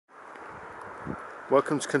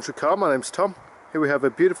Welcome to Country Car, my name's Tom. Here we have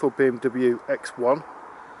a beautiful BMW X1.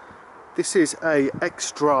 This is a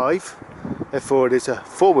X-Drive, therefore it is a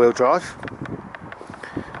four-wheel drive.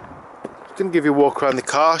 I'm going to give you a walk around the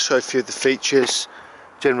car, show a few of the features,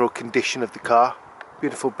 general condition of the car.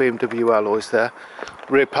 Beautiful BMW alloys there.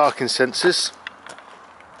 Rear parking sensors.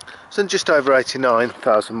 It's done just over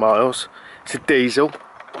 89,000 miles. It's a diesel.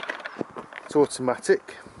 It's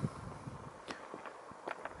automatic.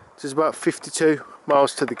 It's about 52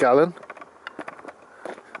 miles to the gallon.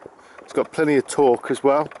 It's got plenty of torque as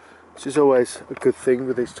well, which is always a good thing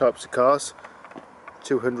with these types of cars.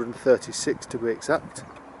 236 to be exact.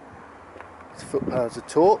 It's foot-pounds of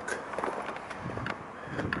torque.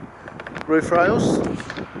 Roof rails.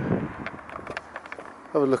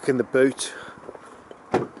 Have a look in the boot.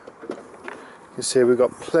 You can see we've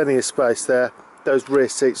got plenty of space there. Those rear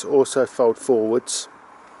seats also fold forwards.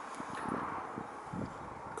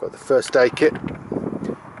 Got the first aid kit,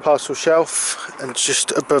 parcel shelf, and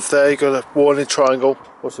just above there you've got a warning triangle.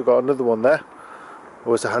 Also got another one there.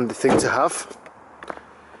 Always a handy thing to have.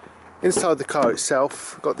 Inside the car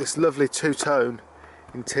itself, got this lovely two-tone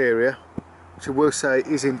interior, which I will say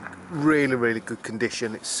is in really good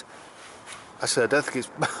condition. It's actually I don't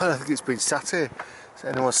think it's been sat here. Has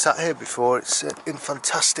anyone sat here before? It's in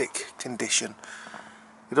fantastic condition.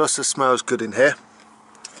 It also smells good in here.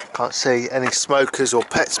 Can't see any smokers or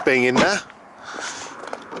pets being in there.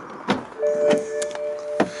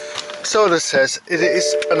 So what it says, it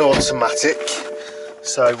is an automatic.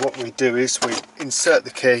 So what we do is we insert the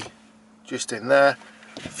key just in there,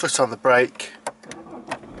 foot on the brake,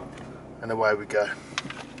 and away we go.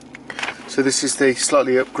 So this is the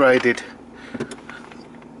slightly upgraded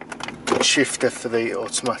shifter for the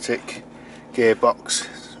automatic gearbox.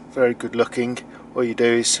 Very good looking. All you do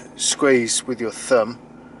is squeeze with your thumb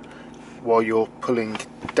while you're pulling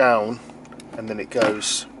down, and then it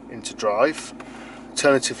goes into drive.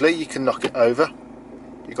 Alternatively, you can knock it over.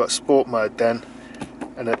 You've got sport mode then,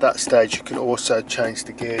 and at that stage you can also change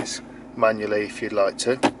the gears manually if you'd like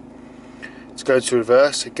to. To go to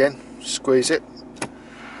reverse, again, squeeze it,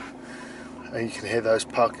 and you can hear those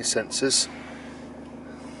parking sensors.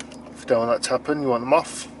 If you don't want that to happen, you want them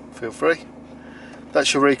off, feel free.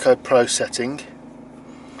 That's your Eco Pro setting,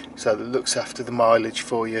 so that looks after the mileage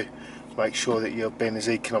for you. Make sure that you're being as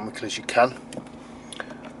economical as you can.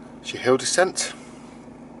 It's your hill descent.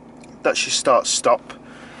 That's your start stop.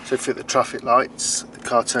 So if you're at the traffic lights, the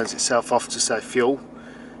car turns itself off to say fuel.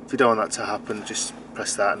 If you don't want that to happen, just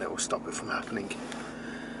press that and it will stop it from happening.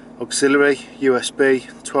 Auxiliary,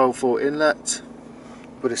 USB, 12 volt inlet.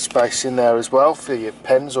 Put a space in there as well for your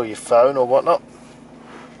pens or your phone or whatnot.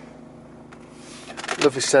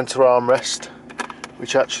 Lovely centre armrest,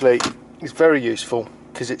 which actually is very useful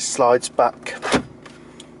because it slides back,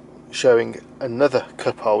 showing another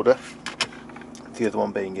cup holder, the other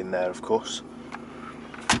one being in there of course.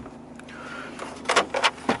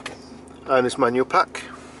 Owner's manual pack.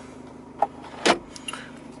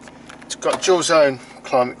 It's got dual zone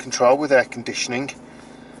climate control with air conditioning.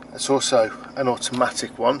 It's also an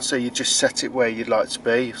automatic one, so you just set it where you'd like to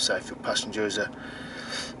be. Say if your passengers are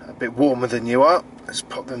a bit warmer than you are, let's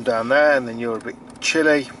pop them down there, and then you're a bit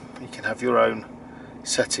chilly, you can have your own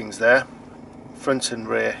settings there. Front and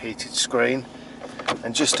rear heated screen,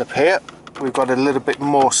 and just up here we've got a little bit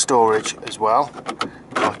more storage as well.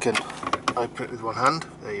 I can open it with one hand.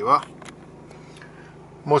 There you are.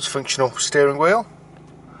 Multifunctional steering wheel.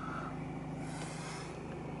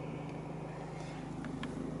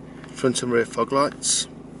 Front and rear fog lights.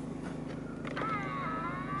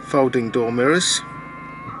 Folding door mirrors.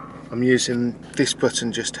 I'm using this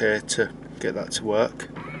button just here to get that to work.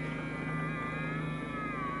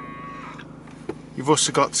 You've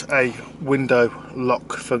also got a window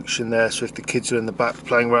lock function there, so if the kids are in the back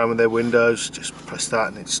playing around with their windows, just press that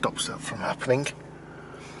and it stops that from happening.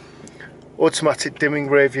 Automatic dimming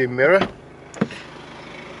rear view mirror.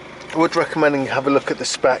 I would recommend you have a look at the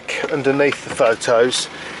spec underneath the photos.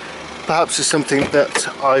 Perhaps there's something that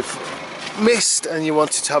I've missed and you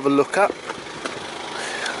wanted to have a look at.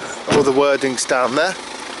 All the wording's down there.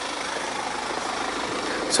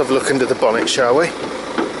 Let's have a look under the bonnet, shall we?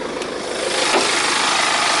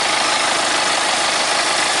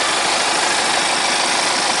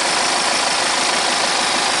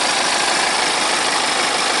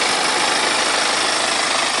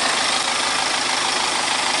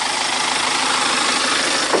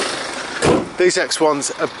 These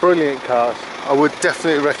X1s are brilliant cars. I would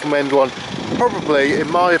definitely recommend one, probably in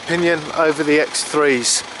my opinion over the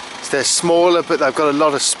X3s. So they're smaller but they've got a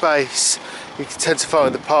lot of space. You can tend to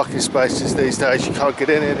find the parking spaces these days, you can't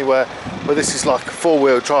get in anywhere but this is like a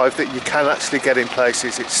four-wheel drive that you can actually get in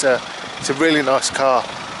places. It's a really nice car,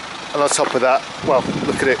 and on top of that, well,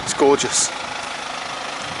 look at it, it's gorgeous.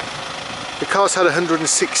 The car's had a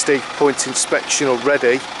 160 point inspection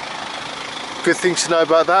already. Good thing to know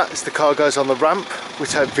about that is the car goes on the ramp. We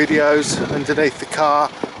take videos underneath the car,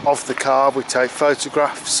 of the car. We take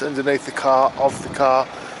photographs underneath the car, of the car.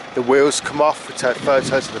 The wheels come off. We take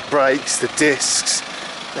photos of the brakes, the discs.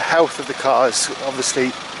 The health of the car is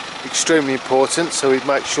obviously extremely important, so we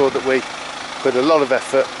make sure that we put a lot of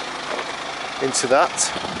effort into that.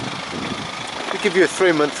 We give you a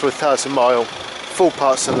 3-month or 1,000 mile full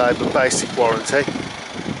parts and labour basic warranty.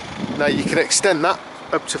 Now you can extend that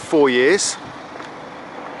up to 4 years.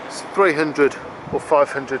 It's £300 or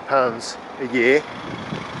 £500 a year,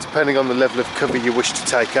 depending on the level of cover you wish to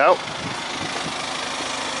take out.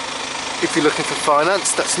 If you're looking for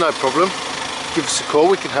finance, that's no problem. Give us a call,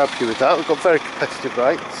 we can help you with that. We've got very competitive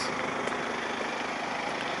rates.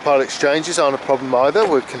 Part exchanges aren't a problem either.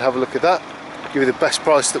 We can have a look at that, give you the best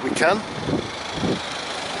price that we can.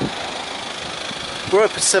 We're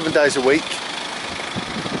open 7 days a week.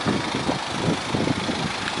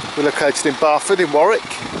 We're located in Barford in Warwick,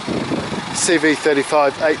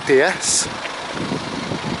 CV358DS.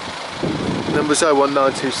 Number's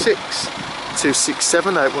 01926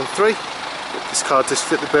 267 813. If this car does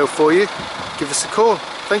fit the bill for you, give us a call.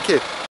 Thank you.